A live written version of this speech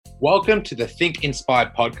Welcome to the Think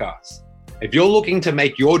Inspired podcast. If you're looking to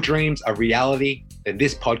make your dreams a reality, then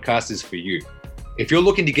this podcast is for you. If you're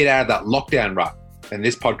looking to get out of that lockdown rut, then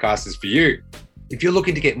this podcast is for you. If you're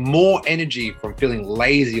looking to get more energy from feeling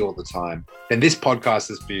lazy all the time, then this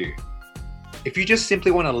podcast is for you. If you just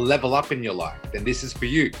simply want to level up in your life, then this is for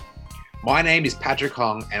you. My name is Patrick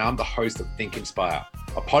Hong, and I'm the host of Think Inspire,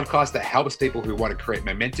 a podcast that helps people who want to create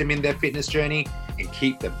momentum in their fitness journey and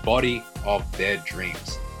keep the body of their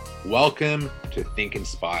dreams. Welcome to Think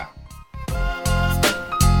Inspire.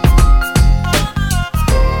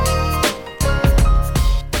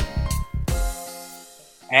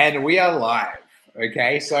 And we are live.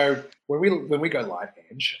 Okay, so when we go live,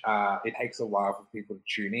 Ange, it takes a while for people to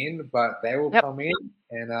tune in, but they will come in,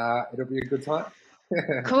 and it'll be a good time.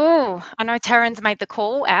 Cool. I know Taryn's made the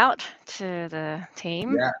call out to the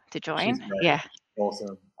team to join. Yeah,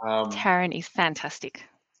 awesome. Taryn is fantastic.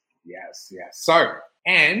 Yes. So,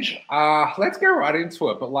 Ange, let's go right into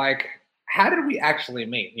it. But how did we actually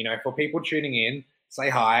meet? You know, for people tuning in, say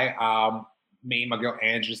hi. Me and my girl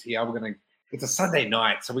Ange is here. It's a Sunday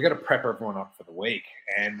night, so we got to prep everyone up for the week.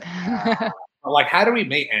 And how do we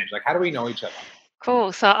meet, Ange? How do we know each other?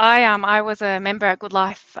 Cool. So I was a member at Good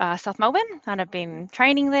Life South Melbourne, and I've been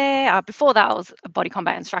training there. Before that, I was a body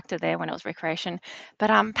combat instructor there when it was recreation. But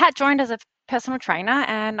Pat joined as a personal trainer,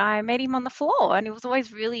 and I met him on the floor, and he was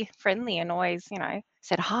always really friendly and always,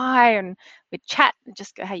 said hi, and we'd chat and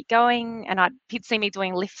just go, how you going? And he'd see me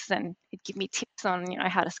doing lifts, and he'd give me tips on,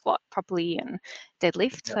 how to squat properly and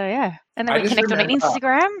deadlift. Yeah. So yeah, and then we connected on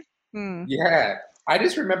Instagram. Yeah. I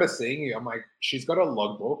just remember seeing you. I'm like, she's got a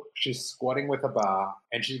logbook, she's squatting with a bar,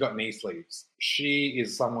 and she's got knee sleeves. She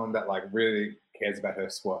is someone that really cares about her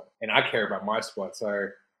squat, and I care about my squat. So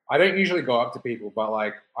I don't usually go up to people, but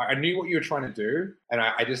I knew what you were trying to do, and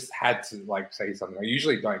I just had to say something. I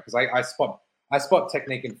usually don't, because I spot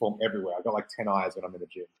technique and form everywhere. I got 10 eyes when I'm in the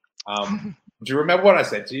gym. Do you remember what I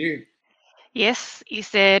said to you? Yes, you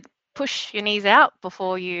said push your knees out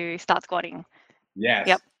before you start squatting. Yes.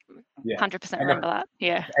 Yep. Yeah, 100% remember that.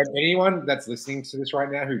 Yeah. And anyone that's listening to this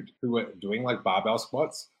right now who are doing barbell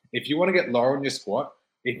squats, if you want to get lower in your squat,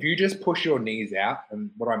 if you just push your knees out, and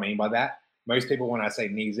what I mean by that, most people, when I say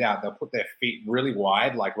knees out, they'll put their feet really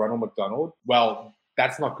wide, like Ronald McDonald. Well,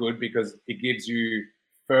 that's not good, because it gives you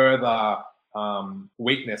further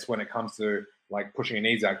weakness when it comes to pushing your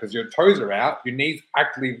knees out, because your toes are out, your knees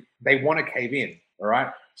actually, they want to cave in. All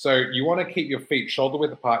right. So you want to keep your feet shoulder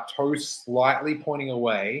width apart, toes slightly pointing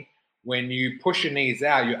away. When you push your knees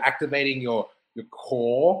out, you're activating your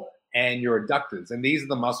core and your adductors. And these are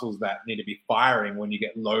the muscles that need to be firing when you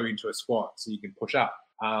get low into a squat, so you can push up.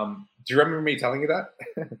 Do you remember me telling you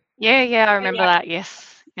that? Yeah, I remember that,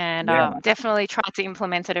 yes. And definitely try to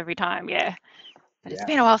implement it every time, yeah. But it's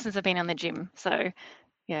been a while since I've been in the gym, so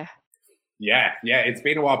yeah. Yeah, it's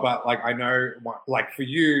been a while, but I know, for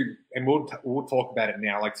you, and we'll talk about it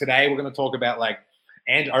now. Today, we're going to talk about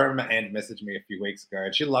I remember Ange messaged me a few weeks ago,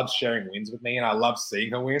 and she loves sharing wins with me, and I love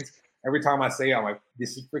seeing her wins. Every time I see her, I'm like,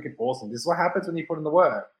 this is freaking awesome. This is what happens when you put in the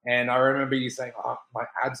work. And I remember you saying, oh, my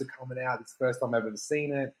abs are coming out. It's the first time I've ever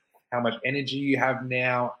seen it. How much energy you have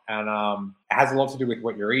now. And it has a lot to do with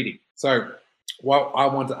what you're eating. So what I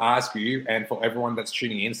want to ask you, and for everyone that's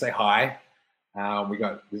tuning in, say hi. We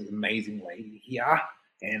got this amazing lady here,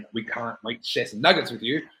 and we can't wait to share some nuggets with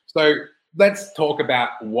you. So let's talk about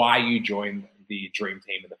why you joined the Dream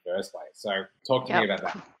Team in the first place. So talk to me about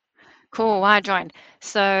that. Cool. Why I joined.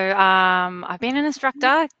 So I've been an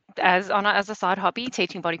instructor as a side hobby,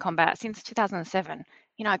 teaching body combat since 2007.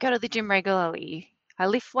 I go to the gym regularly. I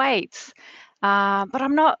lift weights, but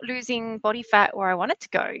I'm not losing body fat where I want it to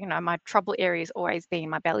go. My trouble area has always been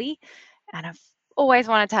my belly, and I've always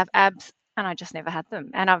wanted to have abs, and I just never had them.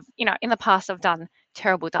 And I've, in the past, I've done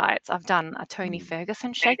terrible diets. I've done a Tony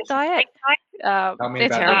Ferguson shake diet. Tell me they're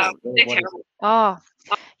about terrible. They're terrible. Oh,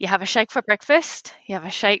 you have a shake for breakfast, you have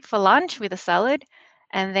a shake for lunch with a salad,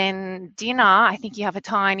 and then dinner, I think you have a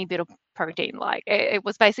tiny bit of protein. It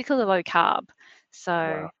was basically low carb.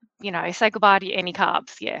 So, say goodbye to any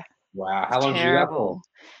carbs. Yeah. Wow. How long did you do that for?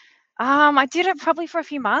 I did it probably for a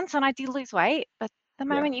few months, and I did lose weight, but the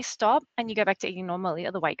moment you stop and you go back to eating normally,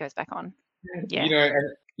 the weight goes back on. Yeah.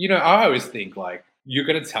 I always think you're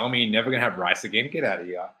going to tell me you're never going to have rice again? Get out of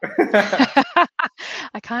here.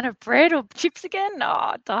 I can't have bread or chips again?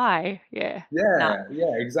 No, die. Yeah. Yeah,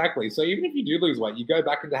 exactly. So even if you do lose weight, you go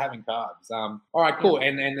back into having carbs. All right, cool.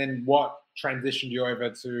 And then what transitioned you over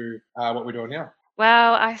to what we're doing now?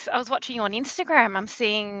 Well, I was watching you on Instagram. I'm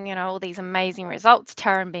seeing, all these amazing results,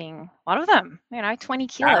 Taryn being one of them, 20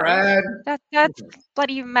 kilos. Taryn. That's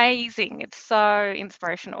bloody amazing. It's so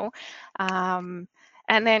inspirational.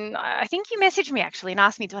 And then I think you messaged me actually and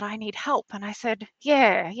asked me, "Did I need help?" And I said,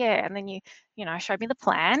 "Yeah, yeah." And then you showed me the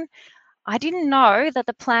plan. I didn't know that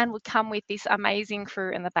the plan would come with this amazing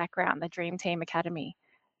crew in the background, the Dream Team Academy.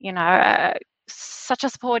 You know, such a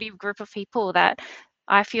supportive group of people that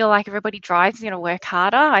I feel like everybody drives me to work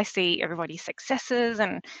harder. I see everybody's successes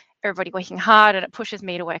and everybody working hard, and it pushes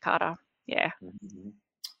me to work harder. Yeah. Mhm.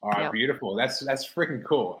 All right, Yep. beautiful. That's freaking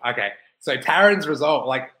cool. Okay, so Taryn's result,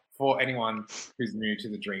 like for anyone who's new to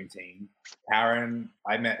the Dream Team, Taryn,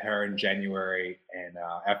 I met her in January, and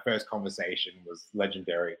our first conversation was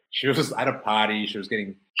legendary. She was at a party. She was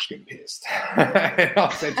getting pissed. And I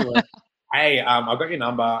said to her, "Hey, I got your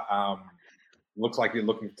number. Looks like you're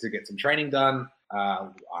looking to get some training done.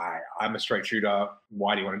 I'm a straight shooter.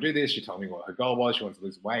 Why do you want to do this?" She told me what her goal was. She wants to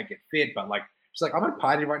lose weight, get fit, but like she's like, "I'm at a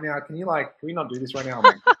party right now. Can we not do this right now?" I'm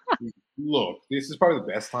like, "Look, this is probably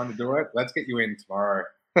the best time to do it. Let's get you in tomorrow."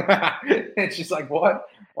 And she's like, "What?"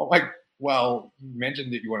 I'm like, "Well, you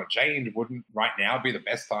mentioned that you want to change. Wouldn't right now be the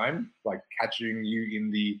best time? Like catching you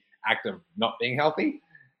in the act of not being healthy?"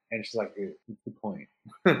 And she's like, "What's the point?"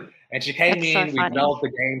 And she came That's so in, we funny. developed a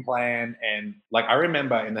game plan, and like I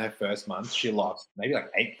remember in her first month, she lost maybe like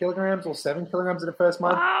 8 kilograms or 7 kilograms in the first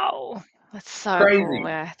month. Wow. That's so cool. Crazy.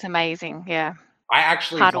 Yeah, it's amazing. Yeah. I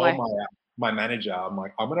actually Hard told work. my manager, I'm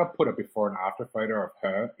like, I'm gonna put a before and after photo of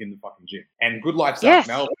her in the fucking gym. And Good Life South Yes.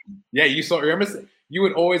 Melbourne, yeah, you saw. Remember, you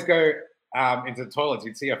would always go into the toilets.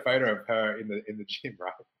 You'd see a photo of her in the gym,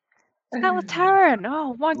 right? That was Taryn.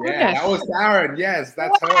 Oh my Yeah, that goodness. was Darren. Yes,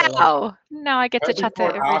 that's her. Like Wow. Now I get her to chat to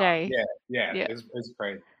before her and every after. day. Yeah, yeah, Yeah. it's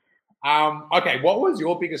crazy. Okay, what was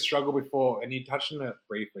your biggest struggle before? And you touched on it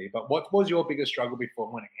briefly, but what was your biggest struggle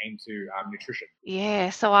before when it came to nutrition? Yeah.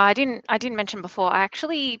 So I didn't mention before, I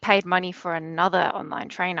actually paid money for another online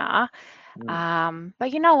trainer. Mm,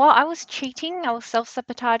 But you know what? I was cheating. I was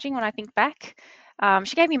self-sabotaging when I think back.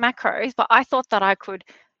 She gave me macros, but I thought that I could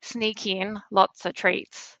sneak in lots of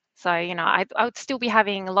treats. So, I would still be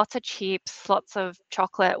having lots of chips, lots of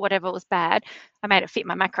chocolate, whatever was bad. I made it fit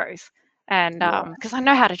my macros. And right. because I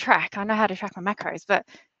know how to track my macros, but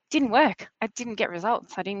it didn't work. I didn't get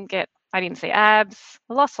results. I didn't see abs.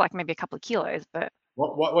 I lost like maybe a couple of kilos, but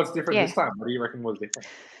What's different yeah. this time? What do you reckon was different?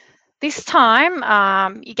 This time,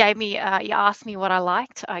 you asked me what I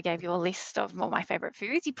liked. I gave you a list of all my favorite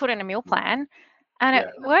foods. You put in a meal plan, and it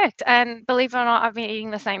Yeah. worked. And believe it or not, I've been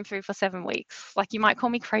eating the same food for 7 weeks. Like you might call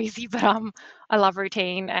me crazy, but I love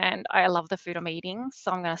routine and I love the food I'm eating.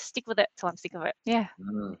 So I'm gonna stick with it till I'm sick of it. Yeah.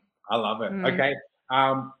 Mm, I love it. Mm, Okay.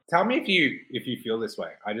 Tell me if you feel this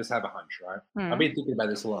way. I just have a hunch, right? I've mm, been thinking about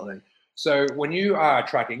this a lot lately. So when you are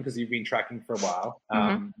tracking, because you've been tracking for a while,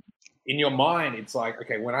 mm-hmm. in your mind, it's like,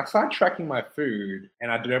 okay, when I start tracking my food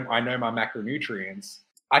and I know my macronutrients,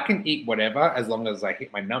 I can eat whatever as long as I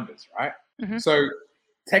hit my numbers, right? Mm-hmm. So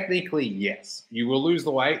technically, yes, you will lose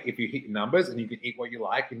the weight if you hit your numbers, and you can eat what you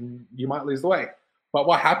like, and you might lose the weight. But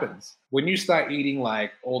what happens when you start eating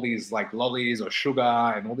like all these like lollies or sugar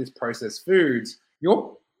and all these processed foods?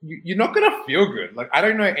 You're not gonna feel good. Like I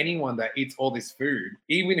don't know anyone that eats all this food,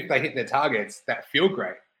 even if they hit their targets, that feel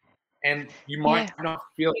great. And you might Yeah. not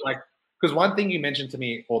feel like, because one thing you mentioned to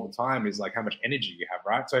me all the time is like how much energy you have,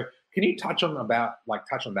 right? So can you touch on that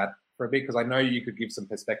for a bit? Because I know you could give some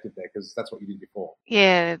perspective there, because that's what you did before.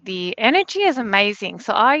 Yeah, the energy is amazing.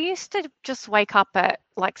 So I used to just wake up at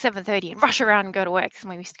like 7:30 and rush around and go to work because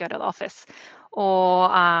we used to go to the office. Or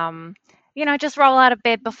just roll out of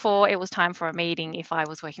bed before it was time for a meeting if I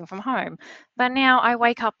was working from home. But now I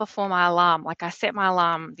wake up before my alarm. Like I set my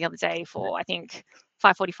alarm the other day for I think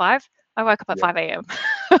 5:45. I woke up at Yeah. 5 a.m.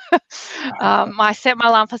 I set my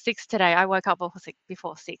alarm for 6 today. I woke up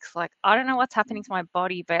before 6. Like I don't know what's happening to my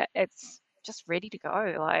body, but it's just ready to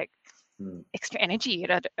go. Like Mm. extra energy.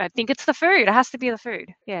 I think it's the food. It has to be the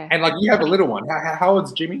food. Yeah. And like you have What a do you little one. How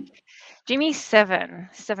old's Jimmy? Jimmy's 7,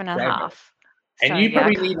 seven and a 7. half. And So you yeah,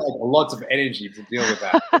 probably need like lots of energy to deal with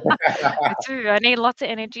that. I do. I need lots of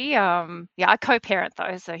energy. Yeah, I co-parent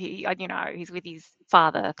though, so he's with his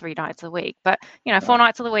father 3 nights a week. But 4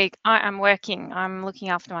 nights of the week, I am working. I'm looking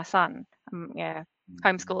after my son. Yeah,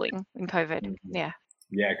 homeschooling in COVID. Mhm. Yeah.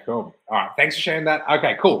 Yeah, cool. All right, thanks for sharing that.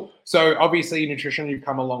 Okay, cool. So obviously, nutrition, you've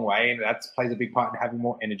come a long way, and that plays a big part in having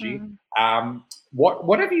more energy. Mm,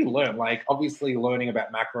 What have you learned? Like, obviously, learning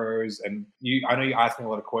about macros, and I know you're asking a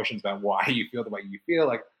lot of questions about why you feel the way you feel.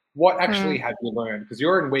 Like, what actually mm. have you learned? Because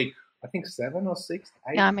you're in week, I think 7 or 6,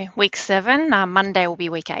 Yeah, 8. I'm in week 7. Monday will be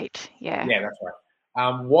week 8. Yeah. Yeah, that's right.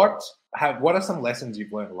 What are some lessons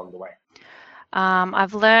you've learned along the way?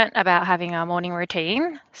 I've learnt about having a morning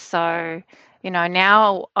routine. So,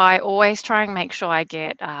 now I always try and make sure I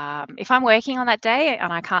get, if I'm working on that day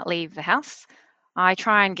and I can't leave the house, I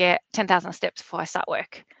try and get 10,000 steps before I start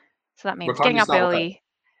work. So that What means time do getting you up start work? early.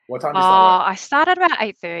 What time do you start work? I start at about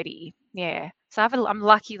 8:30. Yeah. So I'm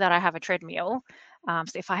lucky that I have a treadmill. So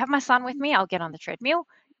if I have my son with me, I'll get on the treadmill.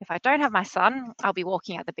 If I don't have my son, I'll be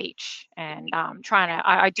walking at the beach and trying to.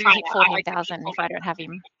 I do hit 14,000 if I don't have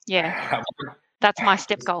him. Yeah, that's my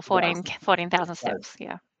step goal. 14,000 steps.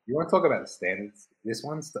 Yeah. You want to talk about the standards? This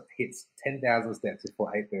one hits 10,000 steps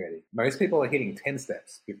before 8:30. Most people are hitting 10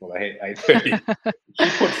 steps before they hit 8:30. She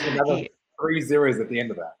puts another 3 zeros at the end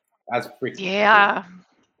of that. That's freaking Yeah. Cool.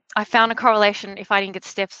 I found a correlation. If I didn't get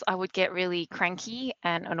steps, I would get really cranky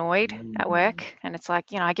and annoyed at work. And it's like,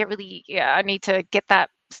 I get really, I need to get that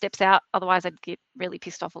steps out. Otherwise, I'd get really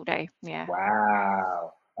pissed off all day. Yeah.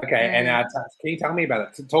 Wow. Okay. And can you tell me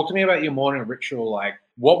about it? Talk to me about your morning ritual. Like,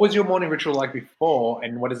 what was your morning ritual like before,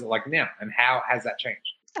 and what is it like now? And how has that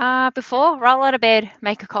changed? Before, roll out of bed,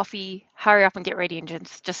 make a coffee, hurry up and get ready, and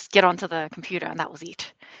just get onto the computer, and that was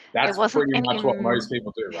it. That's pretty much what most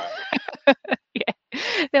people do, right? Yeah,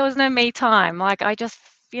 there was no me time. Like I just,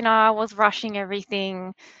 I was rushing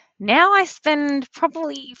everything. Now I spend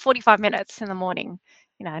probably 45 minutes in the morning,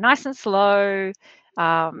 nice and slow.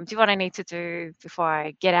 Do what I need to do before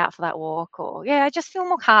I get out for that walk, or I just feel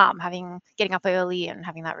more calm getting up early and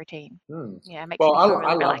having that routine. Yeah, it makes me feel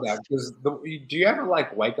really relaxed. Love that because do you ever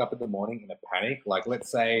like wake up in the morning in a panic? Like, let's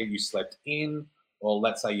say you slept in, or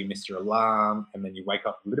let's say you missed your alarm, and then you wake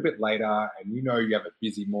up a little bit later, and you have a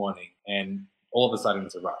busy morning, and all of a sudden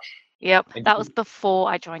it's a rush. Yep, and that was before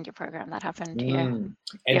I joined your program. That happened. Yeah. And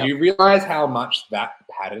do you realize how much that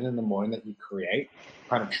pattern in the morning that you create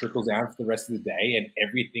kind of trickles down for the rest of the day, and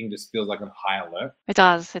everything just feels like on high alert? It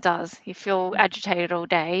does. You feel agitated all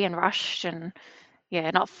day and rushed, and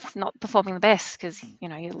not performing the best because you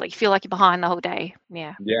feel like you're behind the whole day.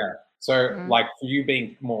 Yeah. So like for you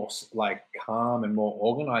being more like calm and more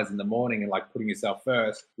organized in the morning and like putting yourself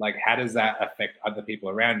first, like how does that affect other people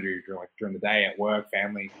around you during the day at work,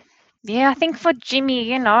 family? Yeah, I think for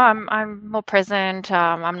Jimmy, I'm more present.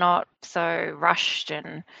 I'm not so rushed,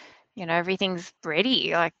 and everything's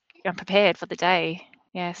ready. Like I'm prepared for the day.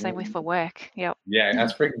 Yeah, same with for work. Yep. Yeah,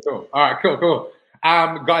 that's freaking cool. All right, cool.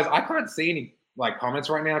 Guys, I can't see any like comments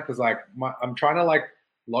right now because like I'm trying to like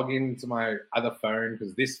log into my other phone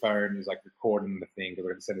because this phone is like recording the thing because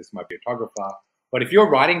I can send this to my photographer. But if you're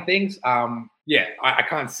writing things, I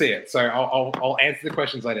can't see it. So I'll answer the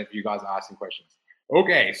questions later if you guys are asking questions.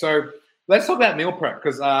 Okay, so let's talk about meal prep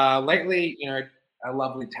because lately, our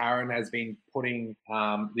lovely Taryn has been putting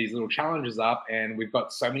these little challenges up, and we've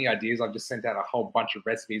got so many ideas. I've just sent out a whole bunch of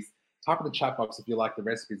recipes. Type in the chat box if you like the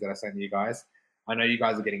recipes that I sent to you guys. I know you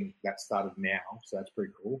guys are getting that started now, so that's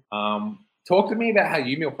pretty cool. Talk to me about how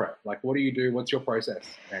you meal prep. Like, what do you do? What's your process?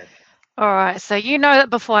 All right. So that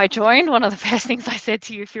before I joined, one of the first things I said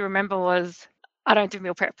to you, if you remember, was I don't do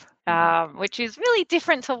meal prep, which is really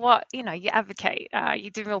different to what you advocate. You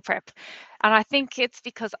do meal prep, and I think it's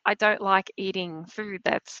because I don't like eating food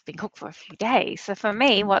that's been cooked for a few days. So for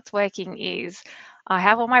me, what's working is I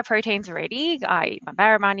have all my proteins ready. I eat my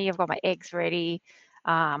barramundi. I've got my eggs ready.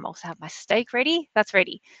 Also have my steak ready. That's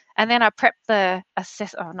ready, and then I prep the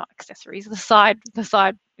not accessories, the side bits.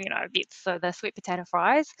 So the sweet potato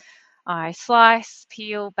fries, I slice,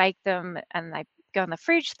 peel, bake them, and they go in the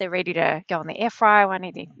fridge. They're ready to go in the air fryer when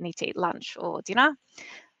I need to eat lunch or dinner.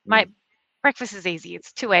 My breakfast is easy.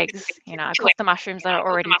 It's 2 eggs. I cook the mushrooms that are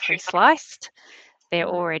already pre-sliced. They're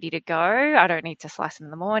all ready to go. I don't need to slice them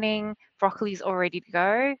in the morning. Broccoli's all ready to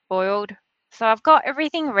go, boiled. So I've got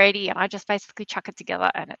everything ready, and I just basically chuck it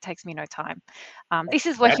together, and it takes me no time. This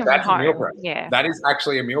is working from home. Meal prep. Yeah, that is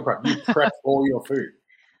actually a meal prep. You prep all your food.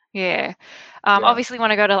 Yeah. Obviously,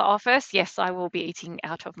 when I go to the office, yes, I will be eating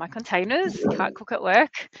out of my containers. Can't cook at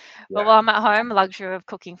work. But while I'm at home, luxury of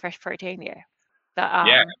cooking fresh protein. Yeah. But,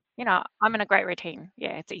 I'm in a great routine.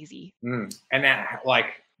 Yeah, it's easy. And that, like,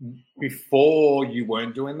 before you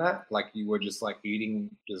weren't doing that, like you were just like eating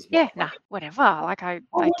just whatever. Like I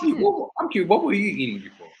didn't. I'm curious. What were you eating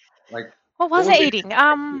before? Like, what was I eating?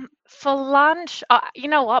 For lunch, you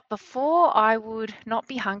know what? Before I would not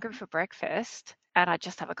be hungry for breakfast, and I'd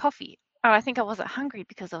just have a coffee. Oh, I think I wasn't hungry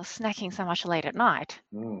because I was snacking so much late at night.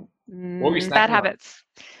 Bad habits.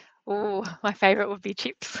 Oh, my favorite would be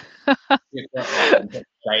chips.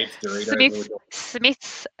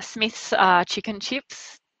 Smith's chicken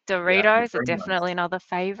chips. Doritos are definitely another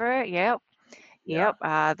favorite. Yep.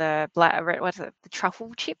 The the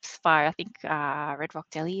truffle chips by I think Red Rock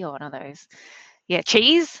Deli or one of those. Yeah,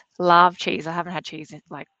 cheese. Love cheese. I haven't had cheese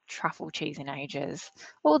like truffle cheese in ages.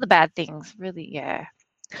 All the bad things, really. Yeah.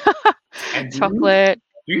 And chocolate.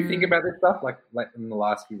 Do you think about this stuff like in the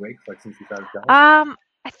last few weeks, like since you started going?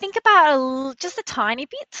 I think about just a tiny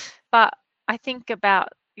bit, but I think about,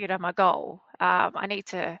 my goal. I need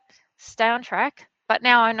to stay on track, but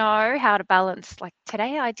now I know how to balance. Like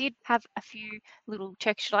today, I did have a few little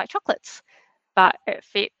Turkish delight chocolates, but it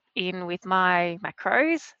fit in with my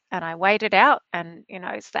macros and I weighed it out. And,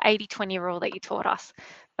 it's the 80-20 rule that you taught us.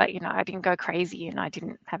 But, I didn't go crazy and I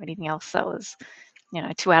didn't have anything else that was,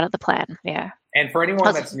 too out of the plan. Yeah. And for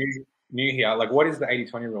anyone that's new here, like what is the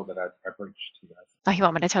 80-20 rule that I preached to you guys? Oh, you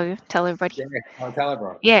want me to tell everybody? Yeah, I'll tell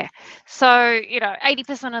everyone. Yeah. So,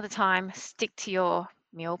 80% of the time, stick to your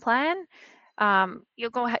meal plan.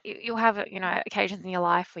 You'll have occasions in your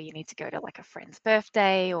life where you need to go to like a friend's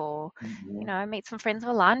birthday or meet some friends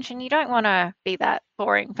for lunch, and you don't want to be that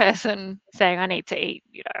boring person saying I need to eat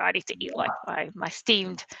like my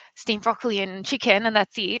steamed broccoli and chicken and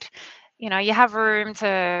that's it. You have room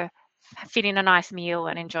to fit in a nice meal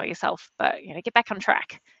and enjoy yourself, but get back on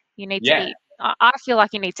track. You need to eat. I feel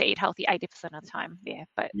like you need to eat healthy 80% of the time. Yeah,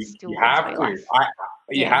 but still you have enjoy to. life.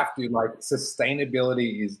 You have to. Like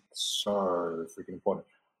sustainability is so freaking important.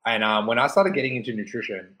 And when I started getting into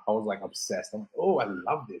nutrition, I was like obsessed. I'm like, oh, I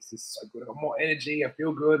love this. This is so good. I got more energy. I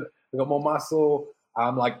feel good. I got more muscle.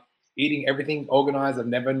 I'm like eating everything organized. I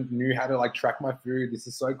never knew how to like track my food. This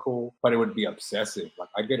is so cool. But it would be obsessive. Like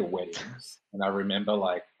I'd go to weddings and I remember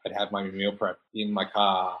like I'd have my meal prep in my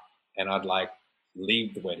car and I'd like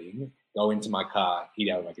leave the wedding, go into my car, eat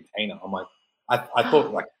out of my container. I'm like, I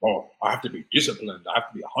thought like, oh, I have to be disciplined. I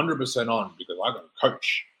have to be 100% on because I got a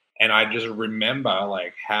coach. And I just remember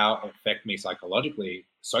like how it affected me psychologically,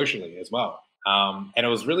 socially as well. And it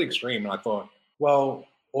was really extreme. And I thought, well,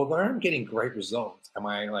 although I'm getting great results, am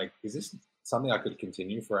I like, is this something I could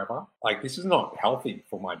continue forever? Like, this is not healthy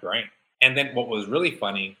for my brain. And then what was really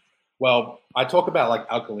funny, well, I talk about like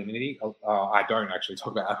alkalinity. I don't actually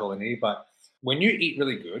talk about alkalinity, but when you eat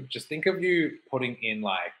really good, just think of you putting in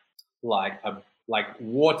like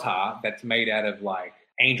water that's made out of like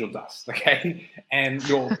angel dust, okay? And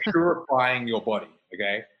you're purifying your body,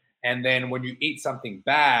 okay? And then when you eat something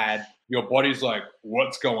bad, your body's like,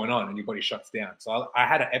 what's going on? And your body shuts down. So I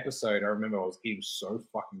had an episode, I remember I was eating so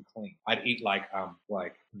fucking clean. I'd eat like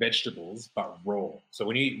vegetables, but raw. So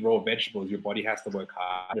when you eat raw vegetables, your body has to work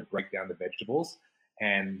hard to break down the vegetables.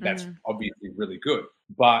 And that's obviously really good.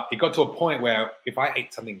 But it got to a point where if I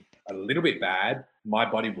ate something a little bit bad, my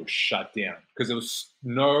body would shut down because there was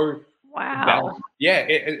no balance. Yeah,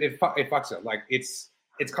 it fucks it. Like it's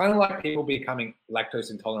kind of like people becoming lactose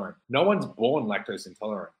intolerant. No one's born lactose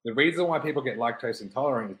intolerant. The reason why people get lactose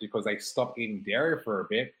intolerant is because they stop eating dairy for a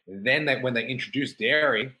bit. Then when they introduce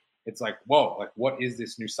dairy, it's like, whoa, like what is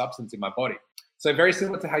this new substance in my body? So very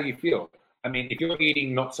similar to how you feel. I mean, if you're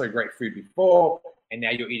eating not so great food before, and now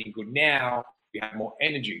you're eating good now, you have more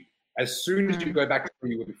energy. As soon as you go back to where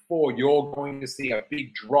you were before, you're going to see a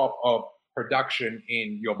big drop of production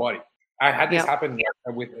in your body. I had this happen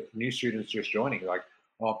with new students just joining. Like,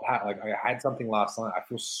 oh, Pat, like I had something last night. I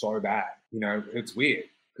feel so bad. It's weird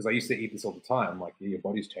because I used to eat this all the time. I'm like, yeah, your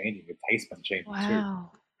body's changing. Your taste buds changing too.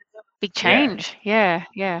 Big change. Yeah.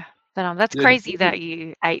 But that's crazy that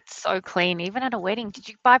you ate so clean, even at a wedding. Did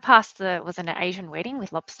you bypass was it an Asian wedding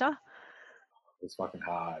with lobster? It was fucking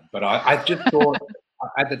hard. But I just thought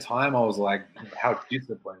at the time I was like, how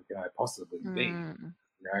disciplined can I possibly be?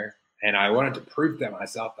 And I wanted to prove to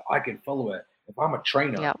myself that I can follow it. If I'm a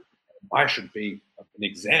trainer, I should be an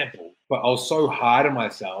example. But I was so hard on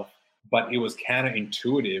myself, but it was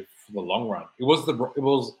counterintuitive for the long run. It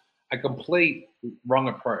was a complete wrong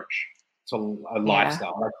approach to a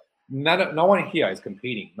lifestyle. Like, no one here is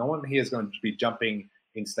competing. No one here is going to be jumping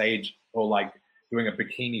in stage or like doing a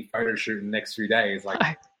bikini photo shoot in the next few days.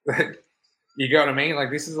 Like, you get what I mean? Like,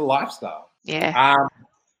 this is a lifestyle. Yeah.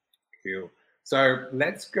 Cool. So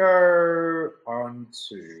let's go on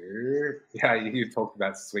to, you talked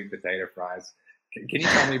about sweet potato fries. Can you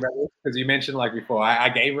tell me about this? Because you mentioned like before, I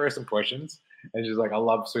gave her some questions and she's like, I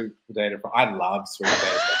love sweet potato fries. I love sweet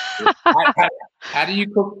potato fries. How do you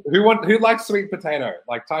cook? Who likes sweet potato?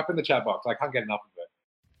 Like type in the chat box. I can't get enough of it.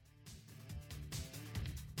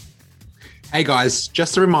 Hey guys,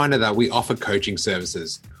 just a reminder that we offer coaching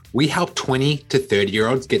services. We help 20 to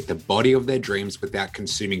 30-year-olds get the body of their dreams without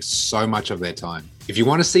consuming so much of their time. If you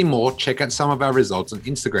want to see more, check out some of our results on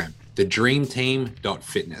Instagram,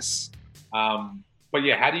 thedreamteam.fitness. But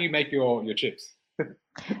yeah, how do you make your chips?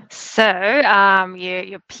 So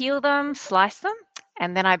you peel them, slice them,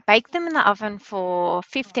 and then I bake them in the oven for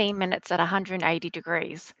 15 minutes at 180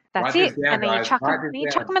 degrees. That's it. And then you chuck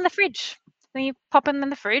them in the fridge. Then you pop them in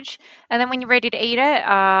the fridge, and then when you're ready to eat it,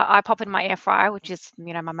 I pop it in my air fryer, which is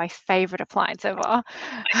my most favorite appliance ever.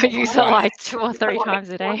 I use it like 2 or 3 times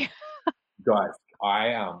a day. Guys,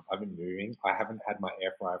 I've been moving. I haven't had my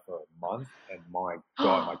air fryer for a month, and my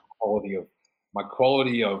God, my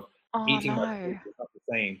quality of Oh eating my no. food is not the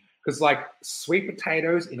same. Because like sweet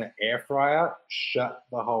potatoes in an air fryer shut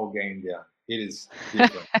the whole game down. It is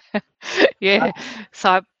different. Yeah.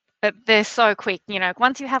 So they're so quick.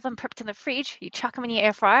 Once you have them prepped in the fridge, you chuck them in your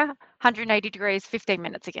air fryer, 180 degrees, 15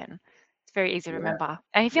 minutes again. It's very easy to Yeah, remember.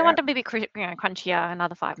 And if you yeah. want them to be crunchier,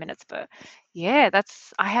 another 5 minutes. But yeah,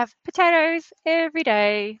 I have potatoes every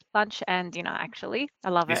day, lunch and dinner. Actually, I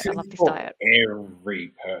love it. This I is love this for diet.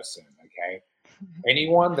 every person, okay?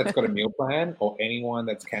 Anyone that's got a meal plan or anyone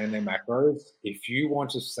that's counting their macros, if you want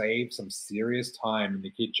to save some serious time in the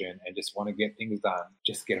kitchen and just want to get things done,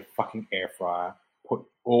 just get a fucking air fryer. Put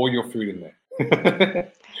all your food in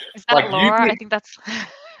there. Is that Like you Laura? I can, think that's.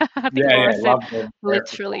 I think yeah, Laura said, love them.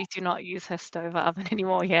 literally, do not use her stove or oven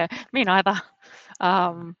anymore. Yeah, me neither.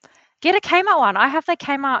 Get a Kmart one. I have the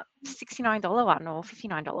Kmart $69 one or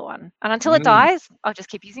 $59 one, and until it Mm, dies, I'll just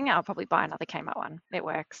keep using it. I'll probably buy another Kmart one. It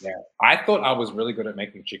works. yeah, I thought I was really good at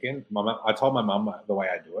making chicken. I told my mum the way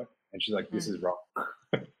I do it, and she's like, "This is wrong."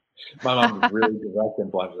 My mum was really direct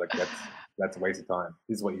and blunt. She's like, "That's a waste of time.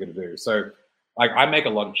 This is what you're gonna do." So, like, I make a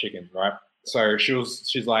lot of chicken, right? So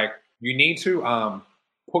she's like, "You need to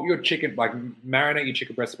put your chicken, like, marinate your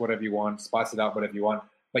chicken breast, whatever you want, spice it up, whatever you want,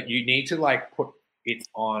 but you need to like put it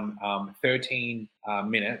on 13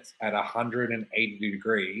 minutes at 180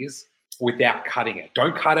 degrees without cutting it.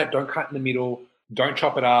 Don't cut it. Don't cut in the middle. Don't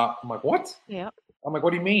chop it up." I'm like, "What?" Yeah. I'm like,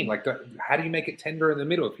 "What do you mean? Like, how do you make it tender in the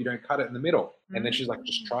middle if you don't cut it in the middle?" And then she's like,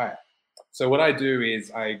 "Just try it." So what I do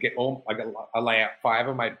is I lay out 5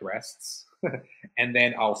 of my breasts, and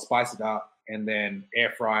then I'll spice it up, and then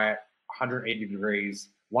air fry it 180 degrees.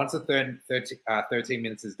 Once the 13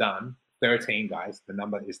 minutes is done, 13 guys, the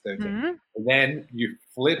number is 13. Mm-hmm. Then you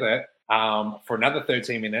flip it for another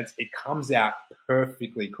 13 minutes. It comes out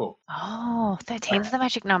perfectly cooked. Oh, 13 is the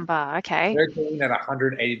magic number. Okay. 13 at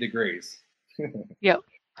 180 degrees. Yep.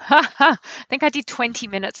 I think I did 20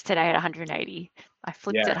 minutes today at 180. I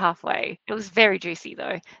flipped Yeah. it halfway. It was very juicy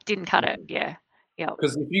though. Didn't cut it. Yeah. Yep.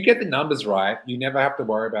 Because if you get the numbers right, you never have to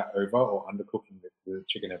worry about over or undercooking the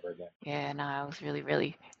chicken ever again. Yeah, no, it was really,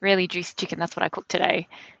 really, really juicy chicken. That's what I cooked today.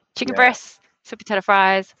 Chicken Yeah. breasts, sweet potato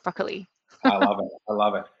fries, broccoli. I love it. I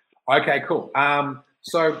love it. Okay, cool.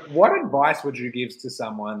 So what advice would you give to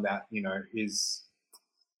someone that, is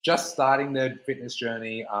just starting their fitness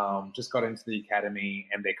journey, just got into the academy,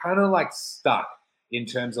 and they're kind of like stuck in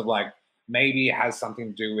terms of like maybe it has something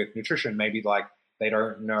to do with nutrition, maybe like they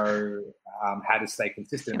don't know how to stay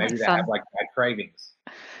consistent, maybe they have like bad cravings.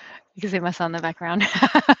 You can see my son in the background.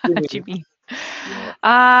 Jimmy.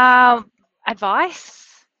 Yeah.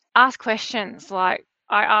 Advice? Ask questions. Like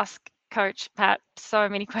I ask Coach Pat so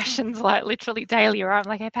many questions, like literally daily. Right? I'm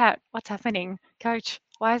like, "Hey Pat, what's happening? Coach,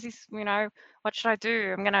 why is this? What should I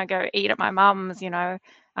do? I'm gonna go eat at my mum's.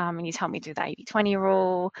 And you tell me to do the 80-20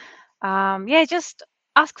 rule. Yeah, just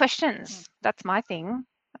ask questions. That's my thing.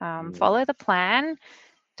 Follow the plan.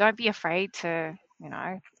 Don't be afraid to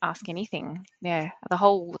ask anything. Yeah, the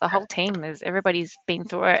whole team everybody's been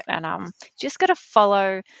through it, and just got to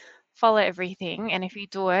follow everything, and if you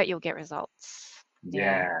do it, you'll get results.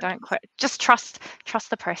 Yeah. Don't quit. Just trust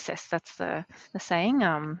the process. That's the saying.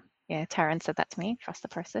 Yeah, Taryn said that to me. Trust the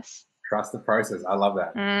process. Trust the process. I love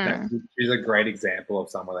that. She's a great example of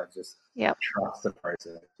someone that just trusts the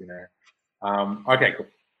process. Okay, cool.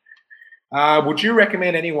 Would you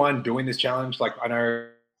recommend anyone doing this challenge? Like, I know,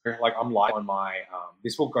 like, I'm live on my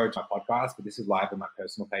this will go to my podcast, but this is live on my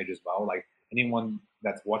personal page as well. Like, anyone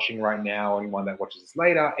that's watching right now, anyone that watches this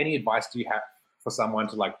later, any advice do you have for someone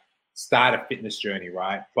to like start a fitness journey,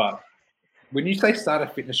 right? But when you say start a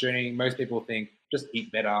fitness journey, most people think just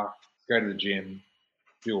eat better, go to the gym,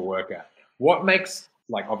 do a workout. What makes,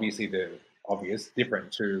 like, obviously the obvious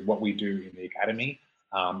different to what we do in the academy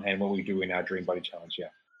and what we do in our Dream Body Challenge? Yeah.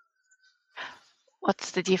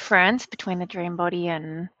 What's the difference between the Dream Body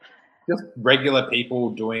and just regular people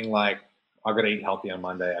doing like, I got to eat healthy on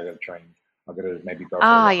Monday, I got to train, I got to maybe go.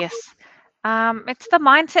 Yes. It's the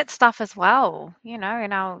mindset stuff as well. In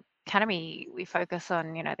our academy, we focus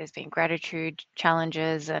on, there's been gratitude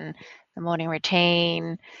challenges and the morning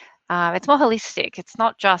routine. It's more holistic. It's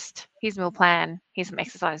not just here's meal plan, here's some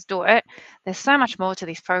exercise, do it. There's so much more to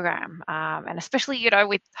this program. And especially,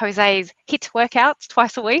 with Jose's HIIT workouts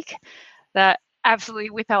twice a week that absolutely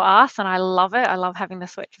whip our ass, and I love it. I love having the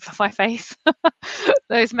sweat off my face.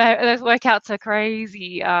 Those workouts are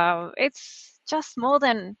crazy. It's just more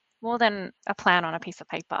than a plan on a piece of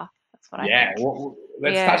paper. That's what I think. Well,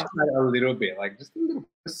 let's Yeah. touch on that a little bit, like just a little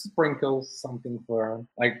sprinkle something for her.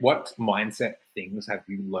 Like, what mindset things have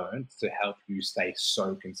you learned to help you stay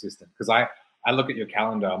so consistent? Because I look at your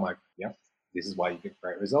calendar, I'm like, yeah, this is why you get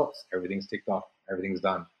great results. Everything's ticked off, everything's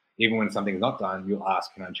done. Even when something's not done, you'll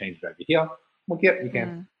ask, can I change it over here? Well, yeah, we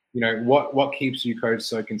can. You know, what keeps you, coach,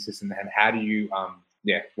 so consistent, and how do you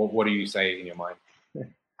what do you say in your mind?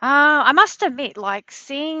 I must admit, like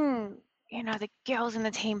seeing, the girls in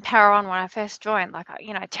the team power on when I first joined, like,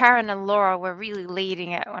 Taryn and Laura were really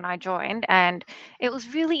leading it when I joined, and it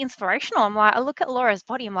was really inspirational. I'm like, I look at Laura's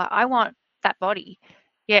body, I'm like, I want that body.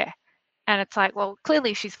 Yeah. And it's like, well,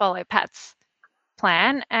 clearly she's followed Pat's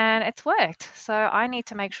plan and it's worked. So I need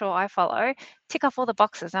to make sure I follow, tick off all the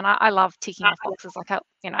boxes. And I love ticking off boxes. Like,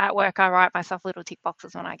 at work, I write myself little tick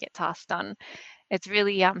boxes when I get tasks done. It's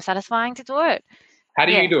really satisfying to do it. How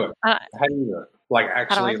do you do it? How do you do it? Like,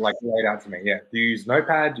 actually, like, lay it out to me. Yeah. Do you use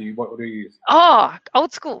Notepad? What do you use? Oh,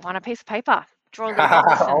 old school on a piece of paper. Draw a little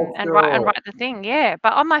box and write the thing. Yeah.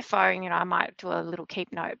 But on my phone, I might do a little keep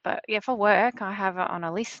note. But yeah, for work, I have it on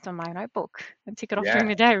a list on my notebook and tick it off during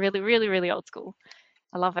the day. Really, really, really old school.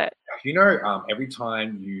 I love it. Every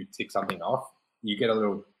time you tick something off, you get a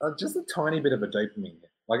little, just a tiny bit of a dopamine.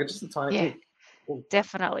 Like, it's just a tiny bit.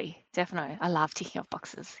 Definitely. I love ticking off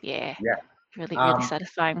boxes. Yeah. Really, really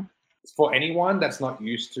satisfying. For anyone that's not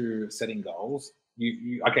used to setting goals,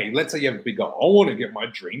 okay, let's say you have a big goal. I want to get my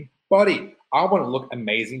dream body. I want to look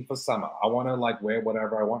amazing for summer. I want to wear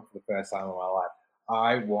whatever I want for the first time in my life.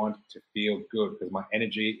 I want to feel good because my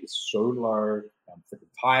energy is so low. I'm freaking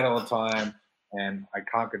tired all the time and I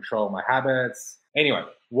can't control my habits. Anyway,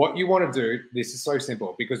 what you want to do, this is so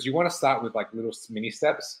simple because you want to start with little mini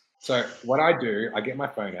steps. So what I do, I get my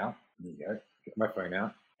phone out. There you go. Get my phone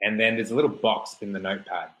out. And then there's a little box in the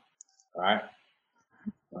notepad. All right.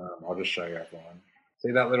 I'll just show you everyone.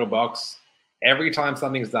 See that little box? Every time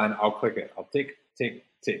something's done, I'll click it. I'll tick, tick,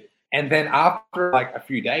 tick. And then after a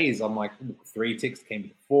few days, I'm like, 3 ticks came to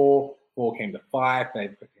 4, 4 came to 5, 5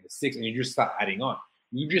 came to 6, and you just start adding on.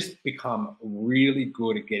 You just become really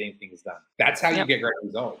good at getting things done. That's how you get great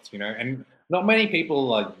results, And not many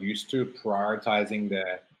people are used to prioritizing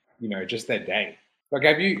their, just their day. Like,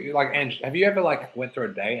 have you ever went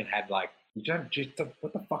through a day and had what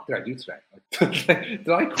the fuck did I do today? Did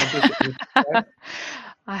I accomplish it?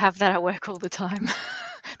 I have that at work all the time.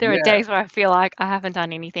 There are days where I feel like I haven't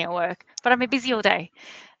done anything at work, but I've been busy all day.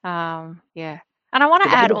 And I want to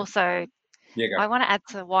add also, I want to add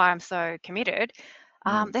to why I'm so committed.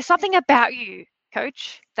 There's something about you,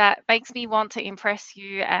 coach, that makes me want to impress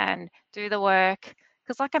you and do the work.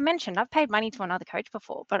 Because like I mentioned, I've paid money to another coach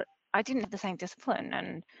before, but I didn't have the same discipline,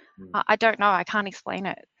 and I don't know. I can't explain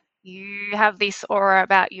it. You have this aura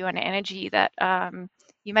about you and energy that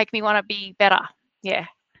you make me want to be better. Yeah,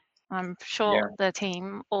 I'm sure the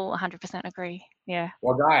team all 100% agree. Yeah.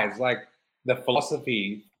 Well, guys, the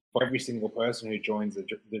philosophy for every single person who joins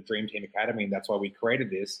the Dream Team Academy, and that's why we created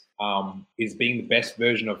this, is being the best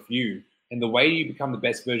version of you. And the way you become the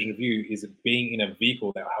best version of you is being in a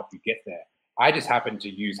vehicle that will help you get there. I just happen to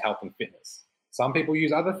use health and fitness. Some people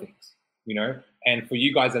use other things, and for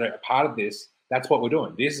you guys that are a part of this, that's what we're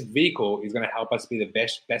doing. This vehicle is going to help us be the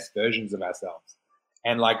best versions of ourselves.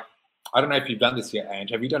 And I don't know if you've done this yet,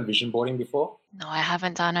 Ange. Have you done vision boarding before? No, I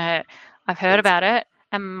haven't done it. I've heard about it.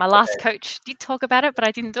 And my last coach did talk about it, but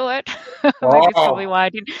I didn't do it. That's probably why I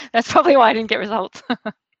didn't get results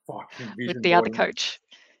with the other coach.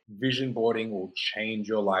 Vision boarding will change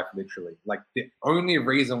your life, literally. The only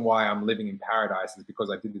reason why I'm living in paradise is because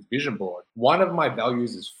I did this vision board. One of my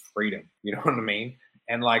values is freedom. You know what I mean?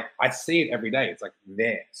 And I see it every day. It's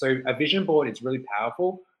there. So a vision board is really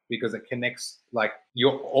powerful because it connects,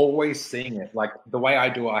 you're always seeing it. The way I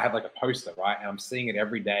do it, I have a poster, right? And I'm seeing it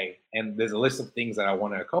every day. And there's a list of things that I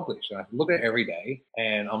want to accomplish. And I look at it every day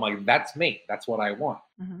and I'm like, that's me. That's what I want.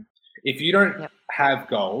 Mm-hmm. If you don't have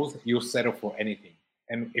goals, you'll settle for anything.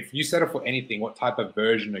 And if you settle for anything, what type of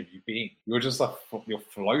version are you being? You're just you're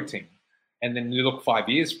floating. And then you look 5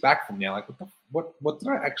 years back from now, what did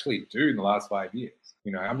I actually do in the last 5 years?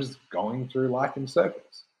 I'm just going through life in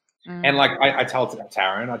circles. Mm. And I tell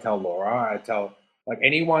Taryn, I tell Laura, I tell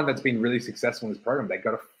anyone that's been really successful in this program, they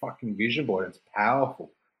got a fucking vision board. It's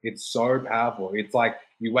powerful. It's so powerful. It's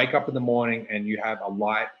you wake up in the morning and you have a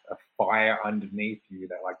light, a fire underneath you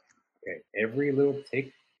that okay, every little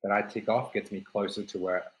tick that I tick off gets me closer to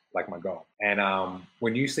where my goal. And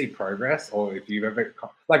when you see progress, or if you've ever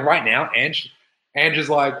right now, Ange is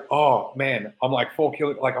oh man, I'm 4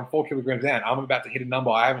 kilograms down. I'm about to hit a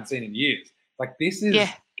number I haven't seen in years. This is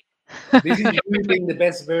this is you being the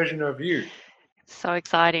best version of you. So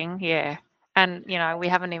exciting, yeah. And, we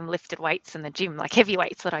haven't even lifted weights in the gym, like heavy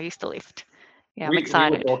weights that I used to lift. Yeah, I'm We were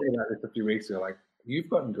excited. talking about this a few weeks ago. Like, you've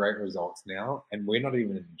gotten great results now, and we're not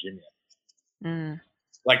even in the gym yet.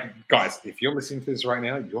 Like, guys, if you're listening to this right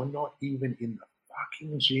now, you're not even in the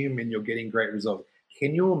fucking gym and you're getting great results.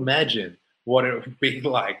 Can you imagine what it would be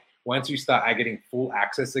like once you start getting full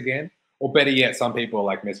access again? Or better yet, some people are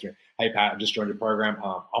like messaging, hey, Pat, I just joined your program.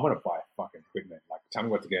 I want to buy fucking equipment. Like, tell me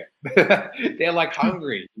what to get. They're like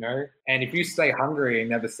hungry, And if you stay hungry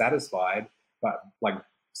and never satisfied, but like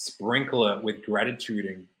sprinkle it with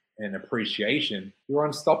gratitude and appreciation, you're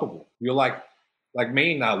unstoppable. You're like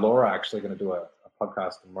me and Laura are actually going to do a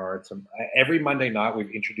podcast tomorrow. Every Monday night,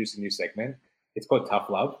 we've introduced a new segment. It's called Tough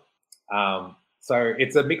Love. So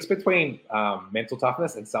it's a mix between mental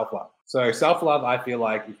toughness and self-love. So self-love, I feel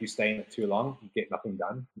like if you stay in it too long, you get nothing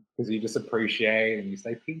done because you just appreciate and you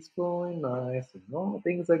stay peaceful and nice and all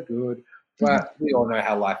things are good. But we all know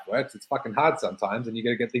how life works. It's fucking hard sometimes and you got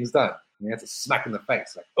to get things done. It's a smack in the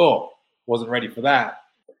face. Like, oh, wasn't ready for that,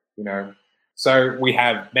 So we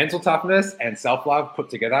have mental toughness and self-love put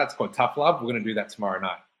together. It's called Tough Love. We're going to do that tomorrow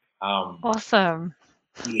night. Awesome.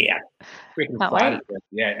 Yeah. Freaking excited.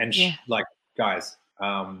 Yeah. And guys,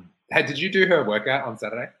 did you do her workout on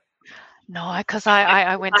Saturday? No, because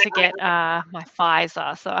I went to get my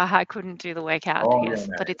Pfizer, so I couldn't do the workout.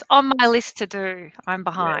 But it's on my list to do. I'm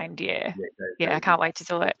behind. Yeah. I can't wait to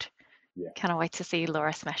do it. Yeah. Can't wait to see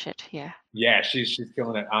Laura smash it. Yeah. Yeah, she's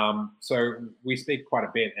killing it. So we speak quite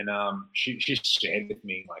a bit, and she shared with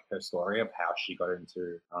me like her story of how she got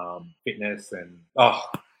into fitness, and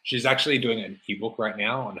she's actually doing an ebook right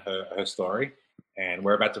now on her story, and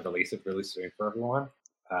we're about to release it really soon for everyone.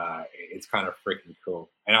 It's kind of freaking cool,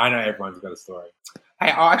 and I know everyone's got a story. Hey,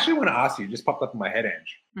 I actually want to ask you. Just popped up in my head,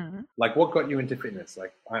 Ange. Like, what got you into fitness?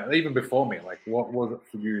 Like, even before me, like, what was it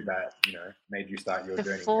for you that made you start your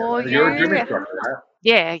journey? You're a gym instructor, right?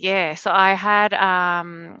 Yeah. So I had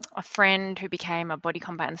a friend who became a body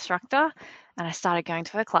combat instructor, and I started going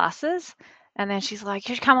to her classes. And then she's like,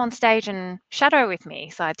 you should come on stage and shadow with me.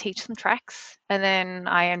 So I teach some tracks, and then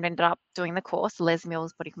I ended up doing the course, Les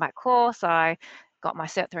Mills Body Combat course. I got my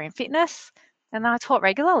Cert 3 in fitness, and then I taught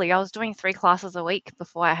regularly. I was doing 3 classes a week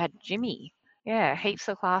before I had Jimmy. Yeah, heaps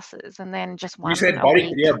of classes, and then just one. You said body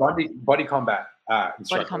combat instructor,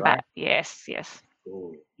 body combat, right? Yes.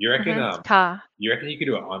 Ooh. You reckon? You reckon you could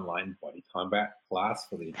do an online body combat class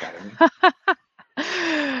for the academy?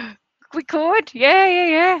 We could,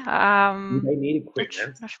 yeah. Do they need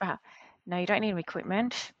equipment? Not sure how. No, you don't need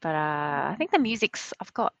equipment, but I think the music's.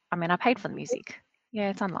 I paid for the music.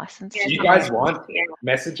 Yeah, it's unlicensed. Do you guys want?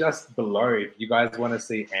 Message us below if you guys want to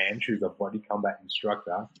see Ange, who's a body combat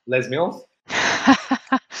instructor. Les Mills?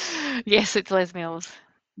 Yes, it's Les Mills.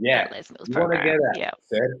 Yeah. Les Mills you program. Want to get a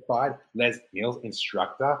certified Les Mills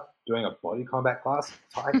instructor doing a body combat class?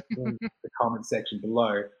 Type in the comment section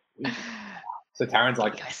below. So Taryn's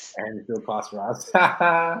like, and do a class for us.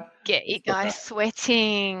 Get you guys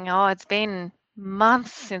sweating. Oh, it's been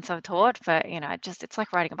months since I've taught, but it's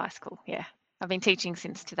like riding a bicycle. Yeah. I've been teaching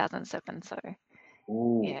since 2007, so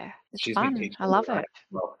yeah, it's fun. I love it.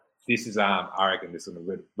 Well, this is I reckon this is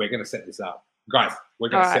we're going to set this up, guys. We're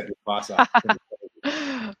going to set this class up.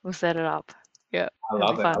 We'll set it up. Yeah, I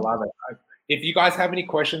love it. If you guys have any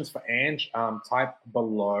questions for Ange, type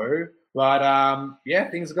below. But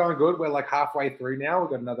things are going good. We're like halfway through now.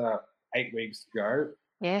 We've got another 8 weeks to go.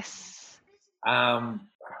 Yes. What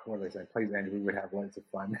are they saying? Please, Ange, we would have loads of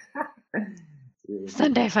fun.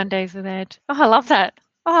 Sunday fun days with Ange. Oh, I love that.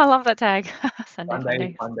 Oh, I love that tag.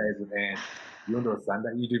 Sunday fun days with Ange. You want to do a Sunday?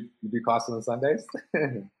 You do classes on Sundays?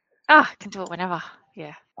 I can do it whenever.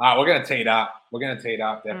 Yeah. We're gonna tee it up.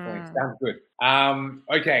 Definitely. Sounds good.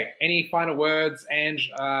 Okay. Any final words,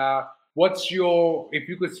 Ange? What's if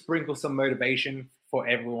you could sprinkle some motivation for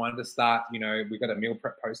everyone to start? We've got a meal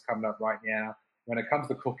prep post coming up right now. When it comes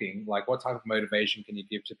to cooking, like, what type of motivation can you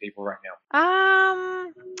give to people right now?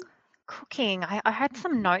 Cooking. I had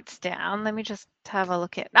some notes down. Let me just have a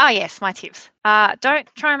look at. Yes, my tips. Don't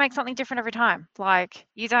try and make something different every time. Like,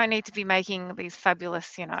 you don't need to be making these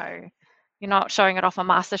fabulous, you're not showing it off on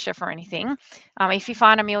MasterChef or anything. If you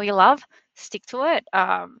find a meal you love, stick to it.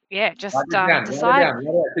 Just decide.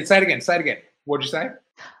 Say it again. What'd you say?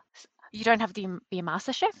 You don't have to be a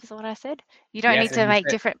MasterChef, is what I said. You don't need to make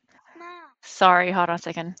different. Sorry, hold on a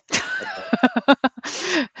second.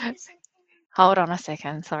 Hold on a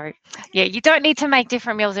second, sorry. Yeah, you don't need to make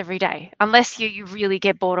different meals every day unless you really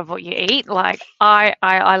get bored of what you eat. Like, I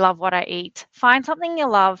love what I eat. Find something you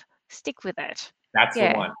love, stick with it. That's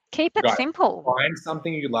the one. Keep it simple. Find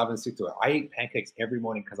something you love and stick to it. I eat pancakes every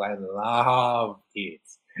morning because I love it.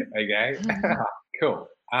 Okay? Cool.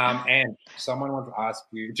 And someone wants to ask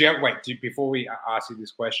you, before we ask you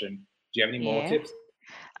this question, do you have any more tips?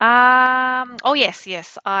 Oh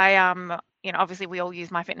yes. I obviously we all use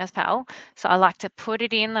MyFitnessPal, so I like to put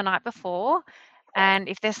it in the night before, and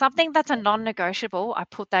if there's something that's a non-negotiable, I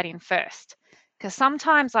put that in first. Because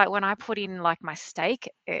sometimes, like when I put in like my steak,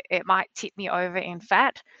 it might tip me over in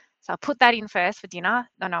fat, so I put that in first for dinner,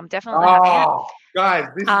 and I'm definitely having it. Guys,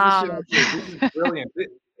 this is the shit I do. This is brilliant.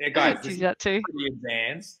 Guys, this is that too. pretty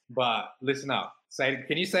advanced, but listen up.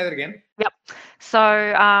 Can you say that again? Yep.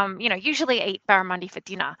 So, usually I eat barramundi for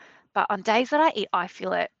dinner, but on days that I eat, I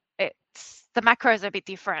feel it's the macros are a bit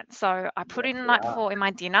different. So I put it in the night before in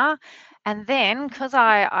my dinner, and then because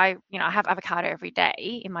I have avocado every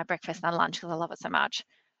day in my breakfast and lunch because I love it so much,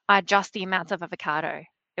 I adjust the amounts of avocado.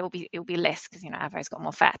 It will be less because avo's got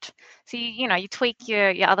more fat. So you tweak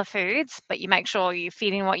your other foods, but you make sure you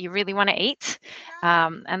feed in what you really want to eat,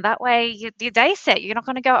 and that way your day's set. You're not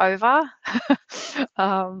going to go over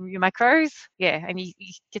your macros, and you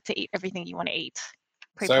get to eat everything you want to eat.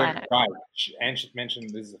 Pre-plan it. Right, and she mentioned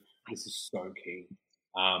this is so key.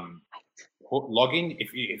 Log in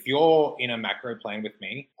if you're in a macro plan with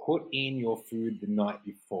me. Put in your food the night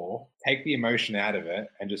before. Take the emotion out of it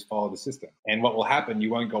and just follow the system. And what will happen? You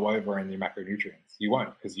won't go over in the macronutrients. You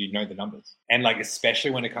won't, because you know the numbers. And like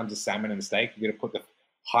especially when it comes to salmon and steak, you got to put the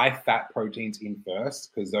high fat proteins in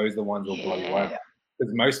first, because those are the ones that will blow you over.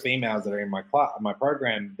 Because most females that are in my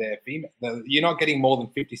program, they're female. You're not getting more than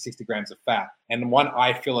 50, 60 grams of fat. And one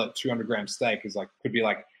eye fillet 200 gram steak could be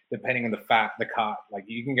like, depending on the fat, the cut, like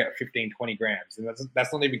you can get 15, 20 grams. And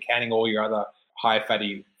that's not even counting all your other high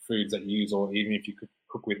fatty foods that you use, or even if you could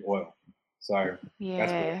cook with oil. So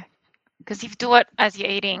because if you do it as you're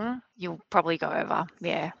eating, you'll probably go over.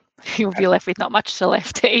 Yeah. You'll be left with not much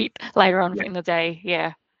left to eat later on in the day.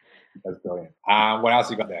 Yeah. That's brilliant. What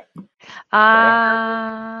else you got there?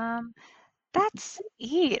 That's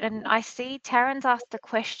it. And I see Taryn's asked the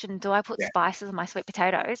question, do I put spices on my sweet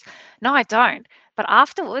potatoes? No, I don't. But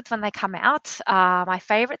afterwards, when they come out, my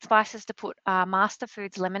favorite spices to put are Master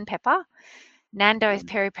Foods lemon pepper, Nando's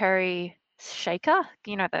peri peri shaker,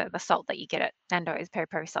 the salt that you get at Nando's peri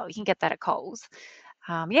peri salt. You can get that at Coles.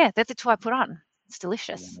 That's the two I put on. It's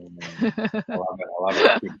delicious. I love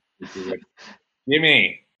it. Good.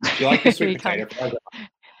 Jimmy, do you like the sweet potato fries?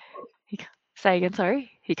 Say again,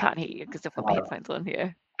 sorry. He can't hear you because I've got my headphones on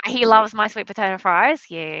here. He loves my sweet potato fries.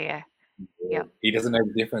 Yeah. He doesn't know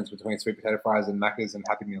the difference between sweet potato fries and Macca's and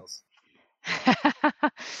Happy Meals.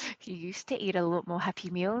 He used to eat a lot more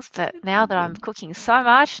Happy Meals, but now that I'm cooking so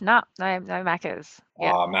much, no Macca's.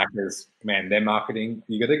 Yeah. Oh, Macca's, man, their marketing,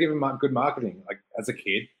 you got to give them good marketing. Like as a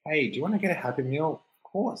kid, hey, do you want to get a Happy Meal?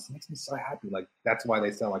 Of course, it makes me so happy. Like that's why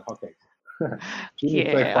they sell like hotcakes.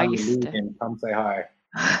 I used to. Come say hi.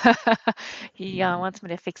 He wants me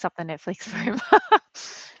to fix up the Netflix for him.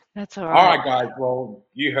 That's all right. All right, guys. Well,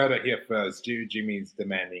 you heard it here first. Jimmy's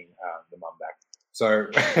demanding the mum back. So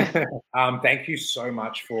thank you so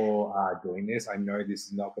much for doing this. I know this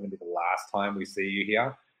is not going to be the last time we see you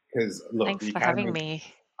here. Because look, thanks for having me.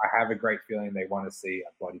 I have a great feeling they want to see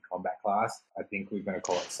a body combat class. I think we're going to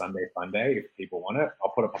call it Sunday Fun Day if people want it. I'll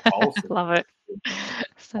put up a poll. Love it.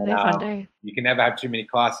 Sunday Fun Day. You can never have too many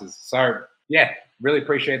classes. So yeah, really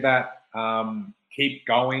appreciate that. Keep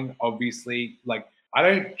going. Obviously, like I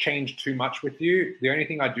don't change too much with you. The only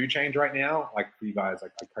thing I do change right now, like for you guys,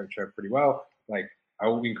 like I coach her pretty well. Like I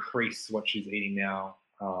will increase what she's eating now.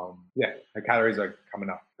 Her calories are coming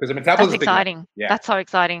up because the metabolism. That's exciting. That's so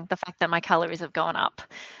exciting. The fact that my calories have gone up.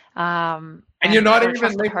 And you're not even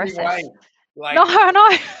lifting weight. Like, no.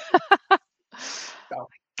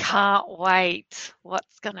 Can't wait.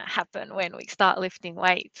 What's gonna happen when we start lifting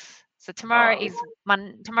weights? So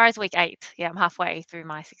tomorrow's week 8. Yeah, I'm halfway through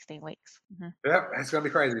my 16 weeks. Mm-hmm. Yeah, it's gonna be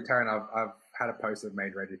crazy, Taryn. I've had a post I've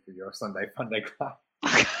made ready for your Sunday Fun Day class.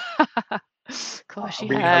 Of course she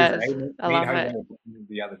has. I love it.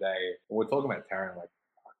 The other day, we're talking about Taryn, like,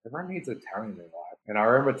 everyone needs a Taryn in their life. And I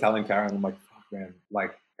remember telling Taryn, I'm like, fuck, man,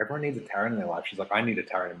 like, everyone needs a Taryn in their life. She's like, I need a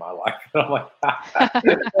Taryn in my life. And I'm like,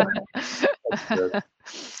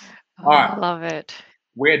 all right. I love it.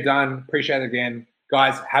 We're done. Appreciate it again.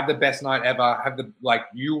 Guys, have the best night ever.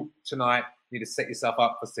 You tonight need to set yourself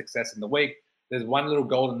up for success in the week. There's one little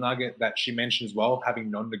golden nugget that she mentioned as well,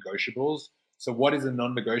 having non-negotiables. So what is a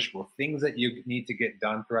non-negotiable? Things that you need to get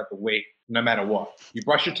done throughout the week, no matter what. You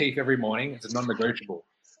brush your teeth every morning. It's a non-negotiable.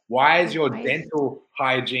 Why is your dental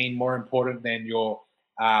hygiene more important than your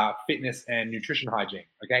fitness and nutrition hygiene?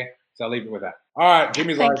 Okay, so I'll leave it with that. All right,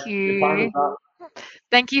 Jimmy's like, thank you.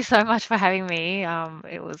 Thank you so much for having me.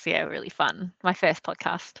 It was really fun. My first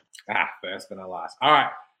podcast. First but not last. All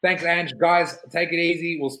right, Thanks, Ange. Guys, take it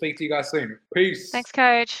easy. We'll speak to you guys soon. Peace. Thanks,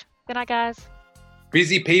 Coach. Good night, guys.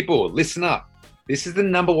 Busy people, listen up. This is the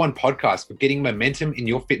 #1 podcast for getting momentum in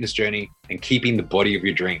your fitness journey and keeping the body of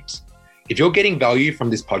your dreams. If you're getting value from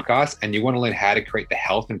this podcast and you want to learn how to create the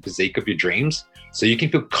health and physique of your dreams so you can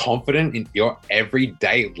feel confident in your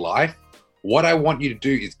everyday life, what I want you to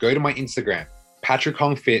do is go to my Instagram, Patrick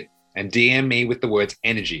Hong Fit, and DM me with the words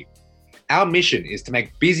energy. Our mission is to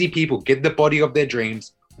make busy people get the body of their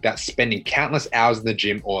dreams without spending countless hours in the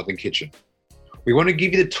gym or the kitchen. We want to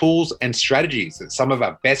give you the tools and strategies that some of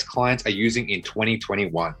our best clients are using in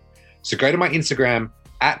 2021. So go to my Instagram,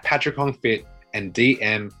 @Patrick Hong Fit, and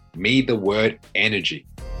DM me the word energy.